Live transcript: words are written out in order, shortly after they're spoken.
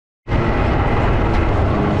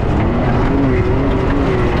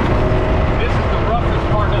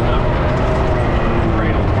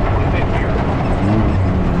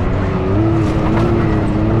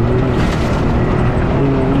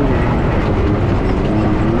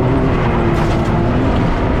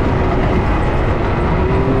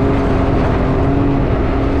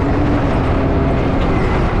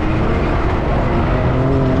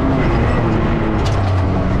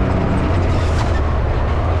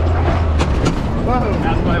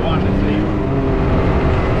what I wanted to see.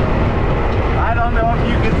 I don't know if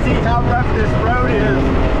you can see how rough this road is,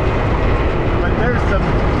 but there's some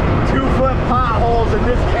 2-foot potholes and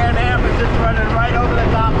this Can-Am is just running right over the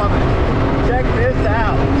top of it. Check this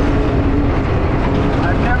out.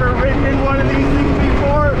 I've never ridden in one of these things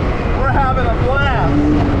before. We're having a blast.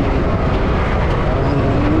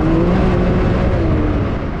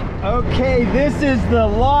 Okay, this is the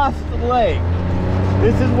Lost Lake.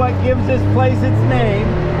 This is what gives this place its name.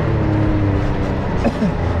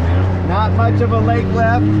 Not much of a lake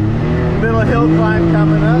left. Little hill climb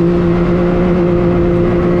coming up.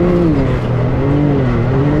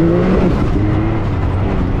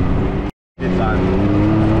 It's on.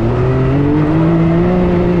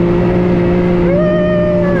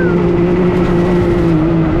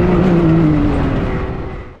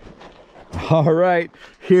 All right,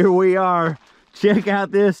 here we are. Check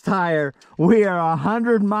out this tire. We are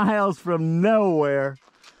 100 miles from nowhere.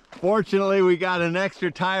 Fortunately, we got an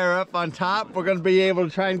extra tire up on top. We're going to be able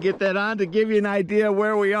to try and get that on to give you an idea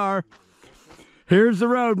where we are. Here's the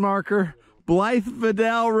road marker, Blythe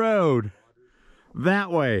Vidal Road.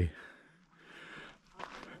 That way.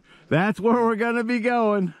 That's where we're going to be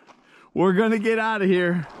going. We're going to get out of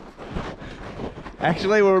here.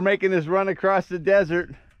 Actually, we're making this run across the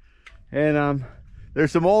desert. And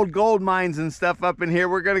there's some old gold mines and stuff up in here.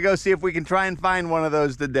 We're going to go see if we can try and find one of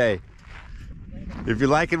those today. If you're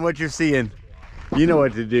liking what you're seeing, you know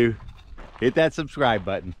what to do. Hit that subscribe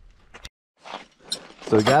button.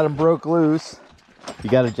 So we got them broke loose. You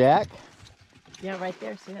got a jack? Yeah, right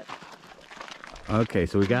there, see it? Okay,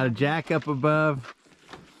 so we got a jack up above.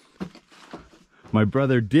 My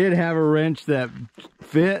brother did have a wrench that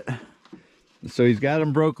fit. So he's got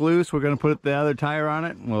them broke loose. We're going to put the other tire on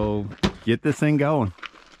it and we'll get this thing going.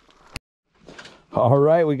 All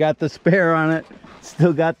right, we got the spare on it.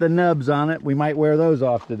 Still got the nubs on it. We might wear those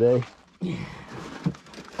off today.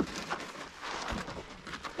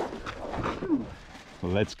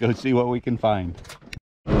 Let's go see what we can find.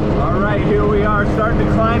 All right, here we are starting to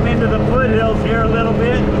climb into the foothills here a little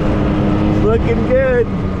bit. It's looking good.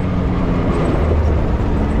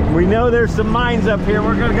 We know there's some mines up here.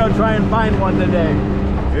 We're gonna go try and find one today.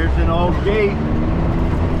 Here's an old gate.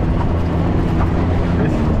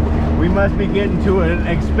 We must be getting to an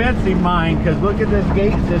expensive mine because look at this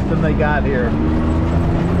gate system they got here.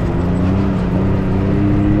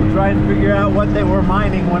 We'll try and figure out what they were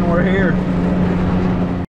mining when we're here.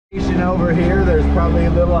 Over here, there's probably a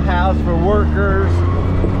little house for workers.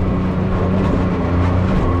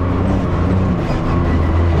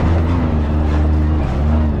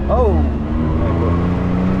 Oh,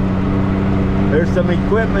 there's some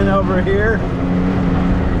equipment over here.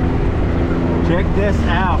 Check this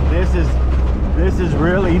out. This is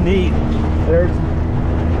really neat.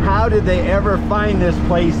 How did they ever find this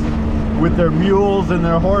place with their mules and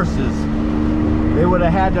their horses? They would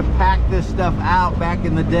have had to pack this stuff out back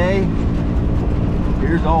in the day.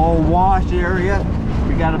 Here's the whole wash area.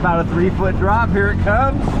 We got about a 3-foot drop. Here it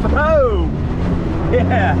comes. Oh,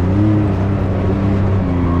 yeah.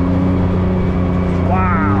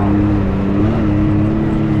 Wow.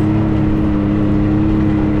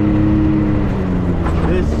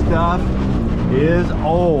 This stuff is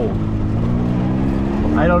old.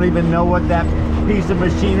 I don't even know what that piece of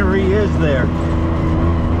machinery is there.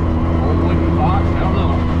 I don't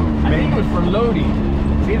know. I think it was for loading.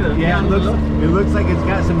 See the yeah, it looks like it's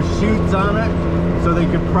got some chutes on it, so they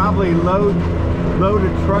could probably load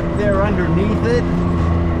a truck there underneath it.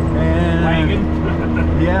 And wagon.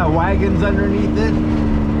 Yeah, wagons underneath it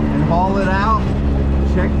and haul it out.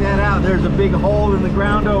 Check that out. There's a big hole in the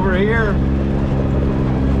ground over here.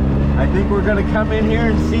 I think we're gonna come in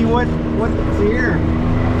here and see what's here.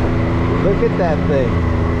 Look at that thing.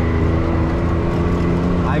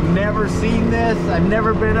 I've never seen this. I've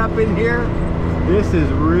never been up in here. This is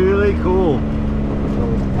really cool.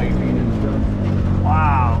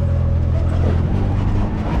 Wow.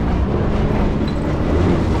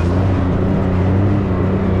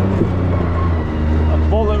 A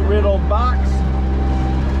bullet-riddled box.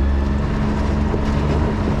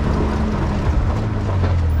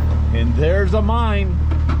 And there's a mine.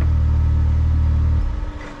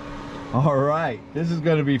 All right, this is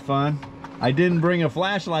going to be fun. I didn't bring a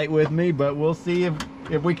flashlight with me, but we'll see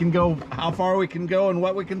if we can go, how far we can go and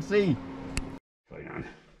what we can see.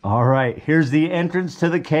 All right, here's the entrance to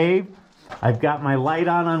the cave. I've got my light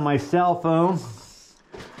on my cell phone.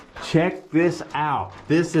 Check this out.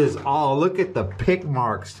 This is all, look at the pick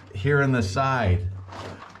marks here on the side.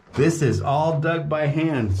 This is all dug by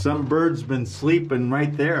hand. Some bird's been sleeping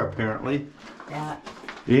right there apparently. Yeah.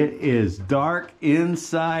 It is dark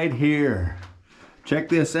inside here. Check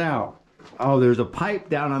this out. Oh, there's a pipe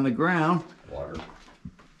down on the ground. Water.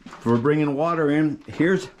 For bringing water in.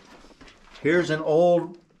 Here's an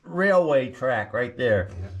old railway track right there.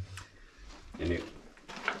 Yeah.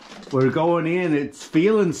 We're going in, it's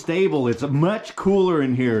feeling stable. It's much cooler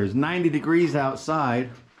in here. It's 90 degrees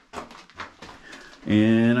outside.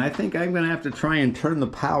 And I think I'm gonna have to try and turn the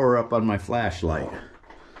power up on my flashlight.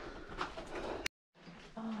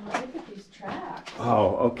 Oh, look at these tracks.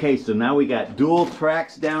 Oh, okay, so now we got dual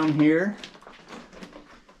tracks down here.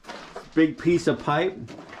 Big piece of pipe.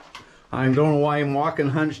 I don't know why I'm walking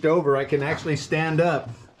hunched over. I can actually stand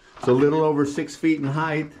up. It's a little over 6 feet in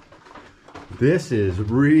height. This is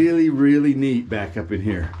really, really neat back up in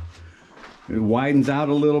here. It widens out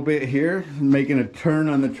a little bit here, making a turn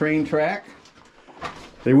on the train track.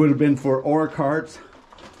 They would have been for ore carts.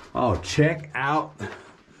 Oh, check out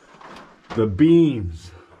the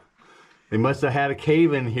beams. They must have had a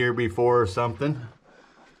cave in here before or something,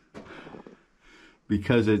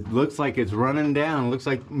 because it looks like it's running down. It looks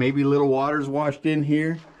like maybe little water's washed in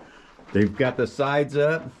here. They've got the sides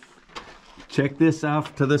up. Check this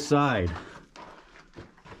out to the side.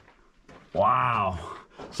 Wow.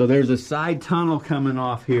 So there's a side tunnel coming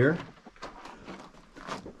off here.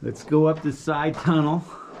 Let's go up the side tunnel.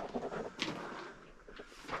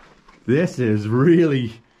 This is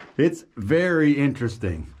really, it's very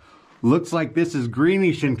interesting. Looks like this is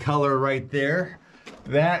greenish in color right there.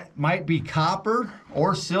 That might be copper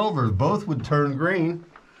or silver. Both would turn green.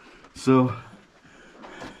 So,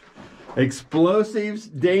 explosives,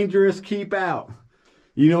 dangerous, keep out.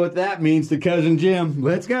 You know what that means to Cousin Jim.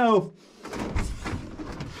 Let's go.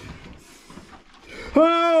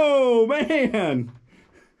 Oh, man.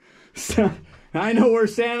 I know where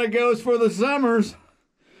Santa goes for the summers.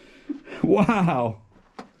 Wow.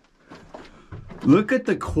 Look at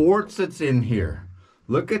the quartz that's in here.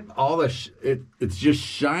 Look at all the, it's just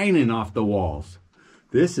shining off the walls.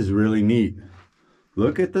 This is really neat.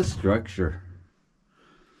 Look at the structure.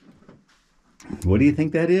 What do you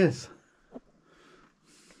think that is?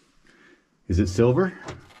 Is it silver?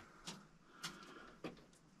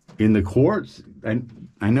 In the quartz,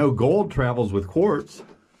 I know gold travels with quartz.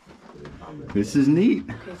 This is neat.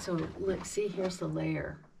 Okay, so look, see, here's the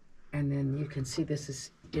layer. And then you can see this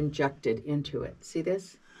is injected into it. See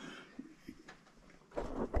this?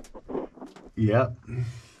 Yep.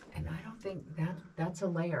 And I don't think that's a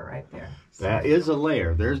layer right there. That is a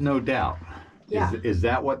layer. There's no doubt. Yeah. Is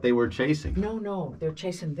that what they were chasing? No, they're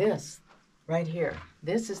chasing this right here.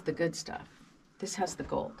 This is the good stuff. This has the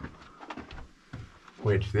gold.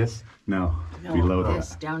 Which, this? No, No, below this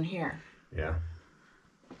that. down here. Yeah.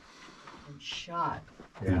 And shot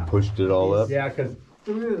And pushed it all up. Yeah, because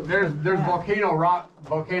through. there's Yeah.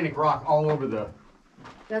 volcanic rock all over the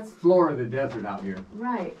That's floor of the desert out here.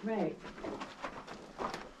 right.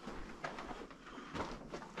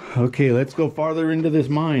 Okay, let's go farther into this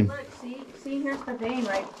mine. Look, see, here's the vein,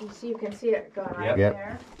 right? You can see it going right Yep.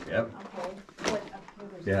 there. Yep. Okay. What, up here,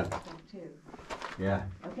 there's Yeah. this one too. Yeah.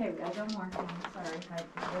 Okay, I got more things, sorry,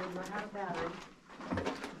 I really run out of battery.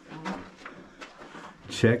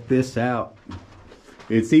 Check this out.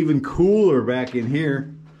 It's even cooler back in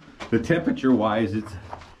here. The temperature wise, it's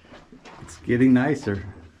getting nicer.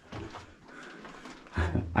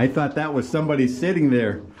 I thought that was somebody sitting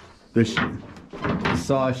there. I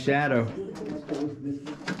saw a shadow.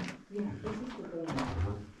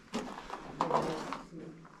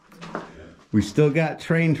 We still got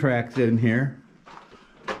train tracks in here.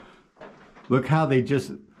 Look how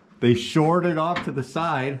they shored it off to the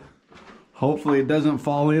side. Hopefully it doesn't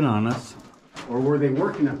fall in on us. Or were they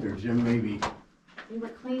working up there, Jim? Maybe You were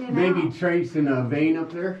cleaning maybe out. tracing a vein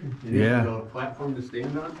up there. And Yeah. A platform to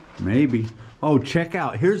stand on. Maybe. Oh, check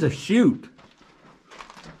out. Here's a chute.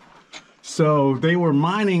 So they were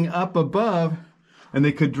mining up above and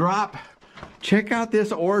they could drop. Check out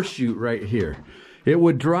this ore chute right here. It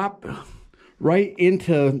would drop right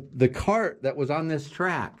into the cart that was on this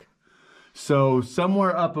track. So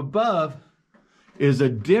somewhere up above is a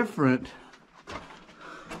different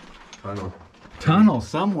tunnel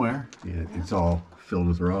somewhere. Yeah, it's all filled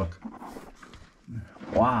with rock.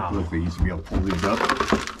 Wow. Look, they used to be able to pull these up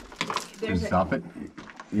and There's stop it.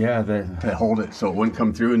 Yeah, They hold it so it wouldn't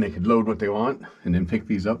come through and they could load what they want and then pick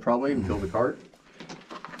these up probably and fill the cart.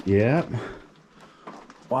 Yep.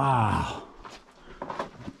 Wow.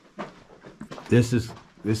 This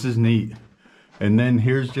is neat. And then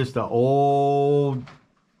here's just an old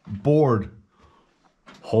board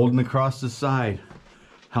holding across the side,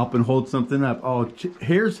 helping hold something up. Oh,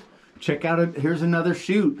 check out it. Here's another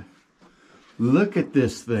chute. Look at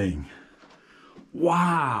this thing.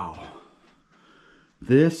 Wow.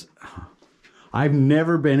 I've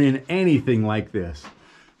never been in anything like this.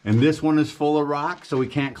 And this one is full of rock, so we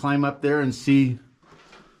can't climb up there and see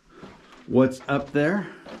what's up there.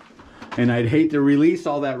 And I'd hate to release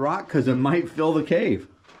all that rock because it might fill the cave.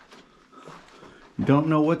 You don't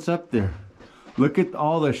know what's up there. Look at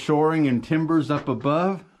all the shoring and timbers up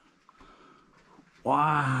above.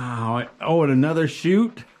 Wow. Oh, and another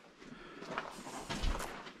chute.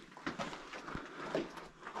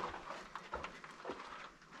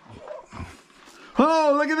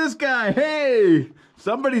 Oh, look at this guy. Hey,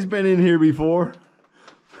 somebody's been in here before.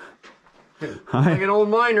 Like an old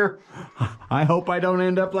miner. I hope I don't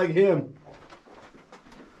end up like him.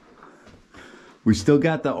 We still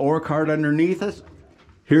got the ore cart underneath us.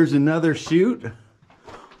 Here's another chute.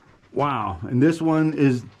 Wow, and this one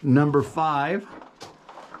is number 5.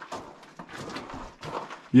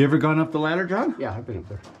 You ever gone up the ladder, John? Yeah, I've been up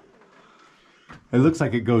there. It looks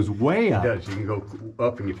like it goes way up. It does. You can go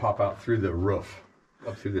up and you pop out through the roof,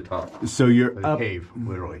 up through the top. So you're The up. cave,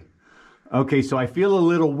 literally. Okay, so I feel a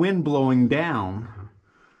little wind blowing down.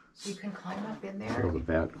 You can climb up in Feel there? the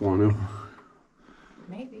bat guano.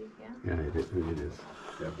 Maybe, yeah. Yeah, it is.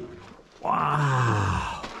 Definitely.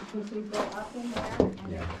 Wow. Because we go up in there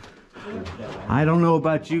and Yeah. I don't know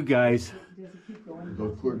about you guys. does it keep going? Go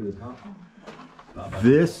clear to the top.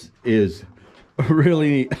 This is really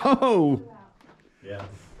neat. Oh! Yeah.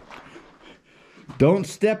 Don't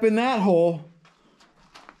step in that hole.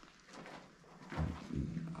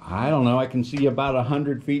 I don't know. I can see about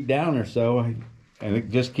 100 feet down or so, and it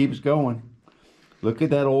just keeps going. Look at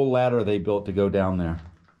that old ladder they built to go down there.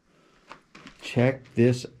 Check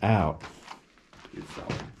this out.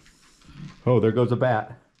 Oh, there goes a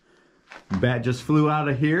bat. Bat just flew out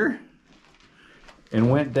of here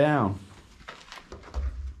and went down.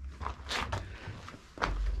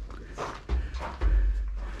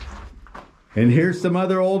 And here's some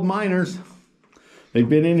other old miners. They've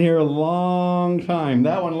been in here a long time.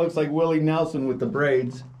 That one looks like Willie Nelson with the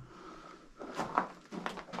braids.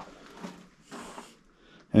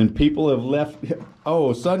 And people have left,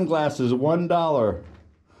 oh, sunglasses, $1.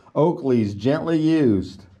 Oakley's, gently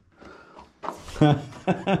used.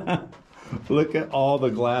 Look at all the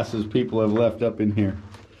glasses people have left up in here.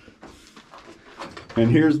 And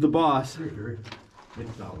here's the boss.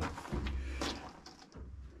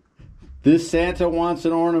 This Santa wants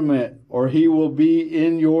an ornament, or he will be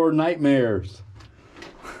in your nightmares.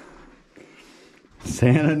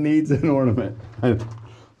 Santa needs an ornament.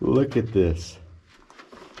 Look at this.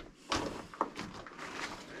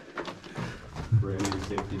 Brand new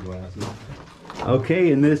safety glasses.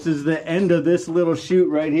 Okay, and this is the end of this little chute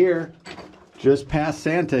right here. Just past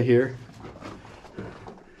Santa here.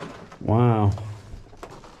 Wow.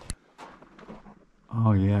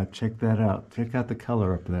 Oh yeah, check that out. Check out the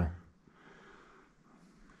color up there.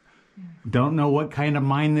 Don't know what kind of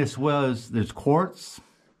mine this was. There's quartz,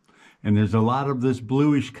 and there's a lot of this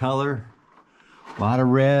bluish color, a lot of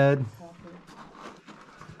red.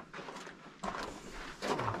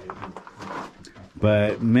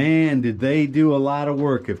 But man, did they do a lot of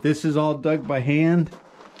work. If this is all dug by hand.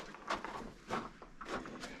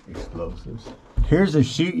 Explosives. Here's a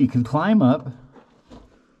chute you can climb up.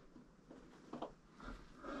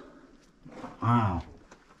 Wow.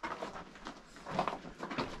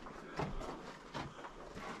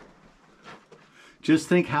 Just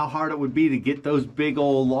think how hard it would be to get those big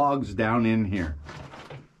old logs down in here.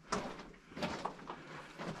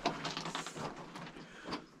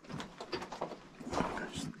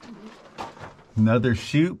 Another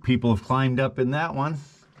chute. People have climbed up in that one.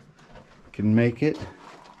 Can make it.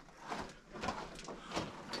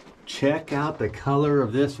 Check out the color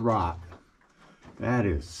of this rock. That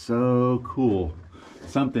is so cool.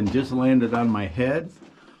 Something just landed on my head.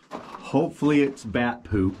 Hopefully it's bat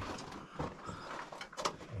poop.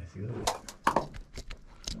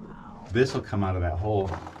 This will come out of that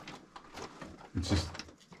hole. It's just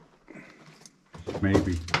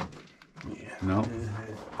maybe. Yeah. No.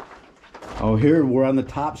 Oh, here we're on the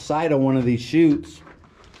top side of one of these chutes.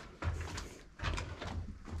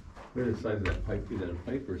 Where's the size of that pipe? Is that a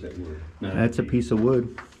pipe or is that wood? No, That's a piece of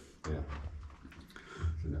wood. Yeah.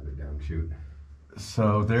 It's another down chute.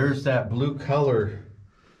 So there's that blue color.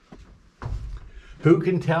 Who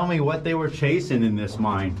can tell me what they were chasing in this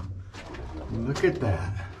mine? Look at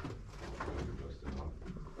that.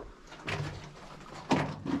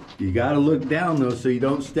 You gotta look down though so you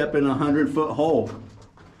don't step in a 100-foot hole.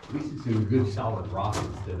 At least it's in good solid rock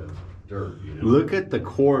instead of dirt, you know. Look at the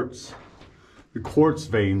quartz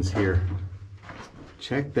veins here.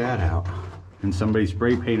 Check that out. And somebody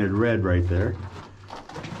spray painted red right there.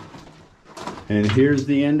 And here's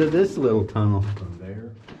the end of this little tunnel. From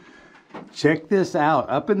there. Check this out.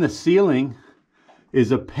 Up in the ceiling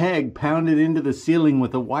is a peg pounded into the ceiling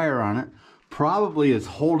with a wire on it. Probably is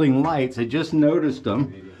holding lights. I just noticed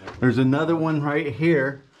them. There's another one right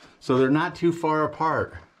here. So they're not too far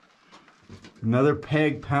apart. Another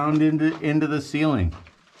peg pounded into the ceiling.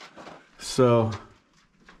 So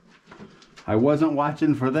I wasn't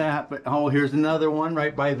watching for that, but oh, here's another one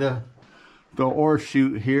right by the ore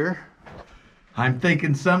chute here. I'm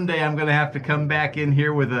thinking someday I'm gonna have to come back in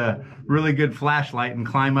here with a really good flashlight and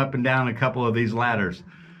climb up and down a couple of these ladders.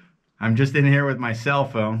 I'm just in here with my cell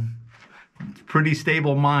phone. It's pretty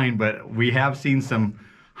stable mine, but we have seen some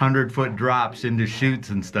 100-foot drops into chutes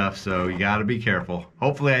and stuff, so you gotta be careful.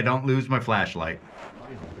 Hopefully I don't lose my flashlight.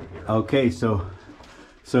 Okay, so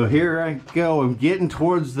here I go. I'm getting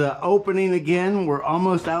towards the opening again. We're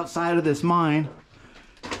almost outside of this mine.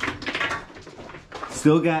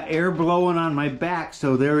 Still got air blowing on my back,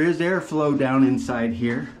 so there is airflow down inside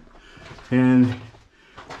here. And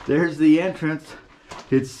there's the entrance.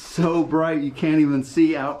 It's so bright you can't even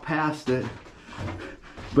see out past it.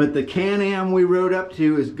 But the Can-Am we rode up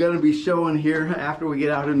to is going to be showing here after we get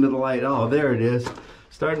out into the light. Oh, there it is.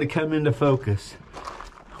 Starting to come into focus.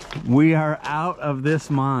 We are out of this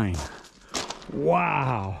mine.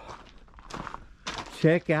 Wow.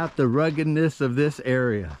 Check out the ruggedness of this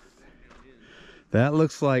area. That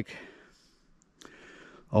looks like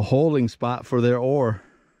a holding spot for their ore.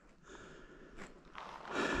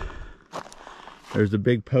 There's a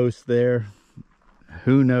big post there.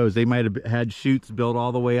 Who knows? They might have had chutes built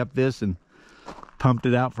all the way up this and pumped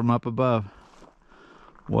it out from up above.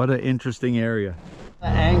 What an interesting area. The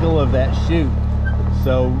angle of that chute,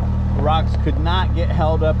 so rocks could not get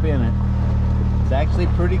held up in it. It's actually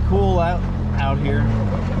pretty cool out here.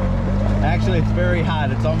 Actually, it's very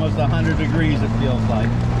hot. It's almost 100 degrees, it feels like.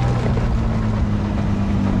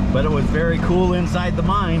 But it was very cool inside the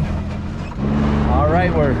mine. All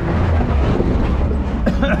right, we're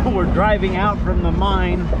driving out from the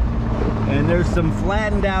mine, and there's some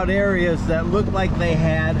flattened out areas that look like they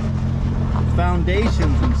had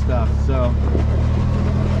foundations and stuff. So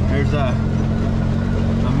there's a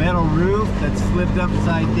metal roof that's slipped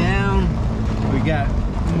upside down. We got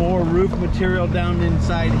more roof material down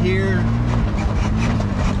inside here.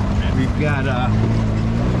 We've got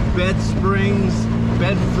bed springs,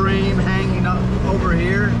 bed frame hanging up over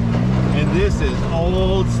here, and this is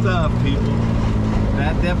old stuff, people.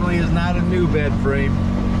 That definitely is not a new bed frame.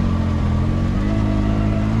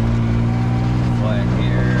 Flat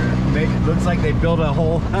here. It looks like they built a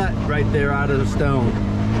whole hut right there out of the stone.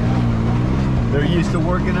 They're used to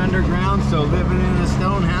working underground, so living in a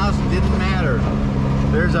stone house didn't matter.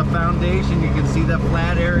 There's a foundation. You can see the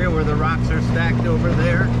flat area where the rocks are stacked over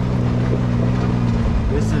there.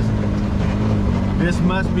 This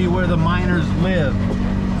must be where the miners live.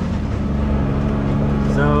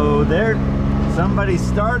 So somebody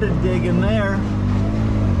started digging there.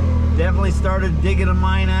 Definitely started digging a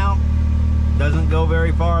mine out. Doesn't go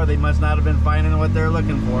very far. They must not have been finding what they're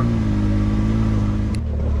looking for.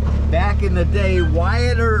 Back in the day,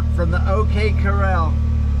 Wyatt Earp from the OK Corral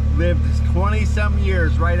lived 20-some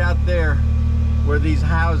years right out there where these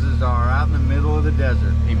houses are, out in the middle of the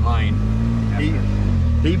desert. He mined.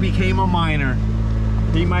 He became a miner.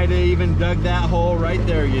 He might have even dug that hole right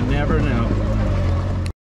there. You never know.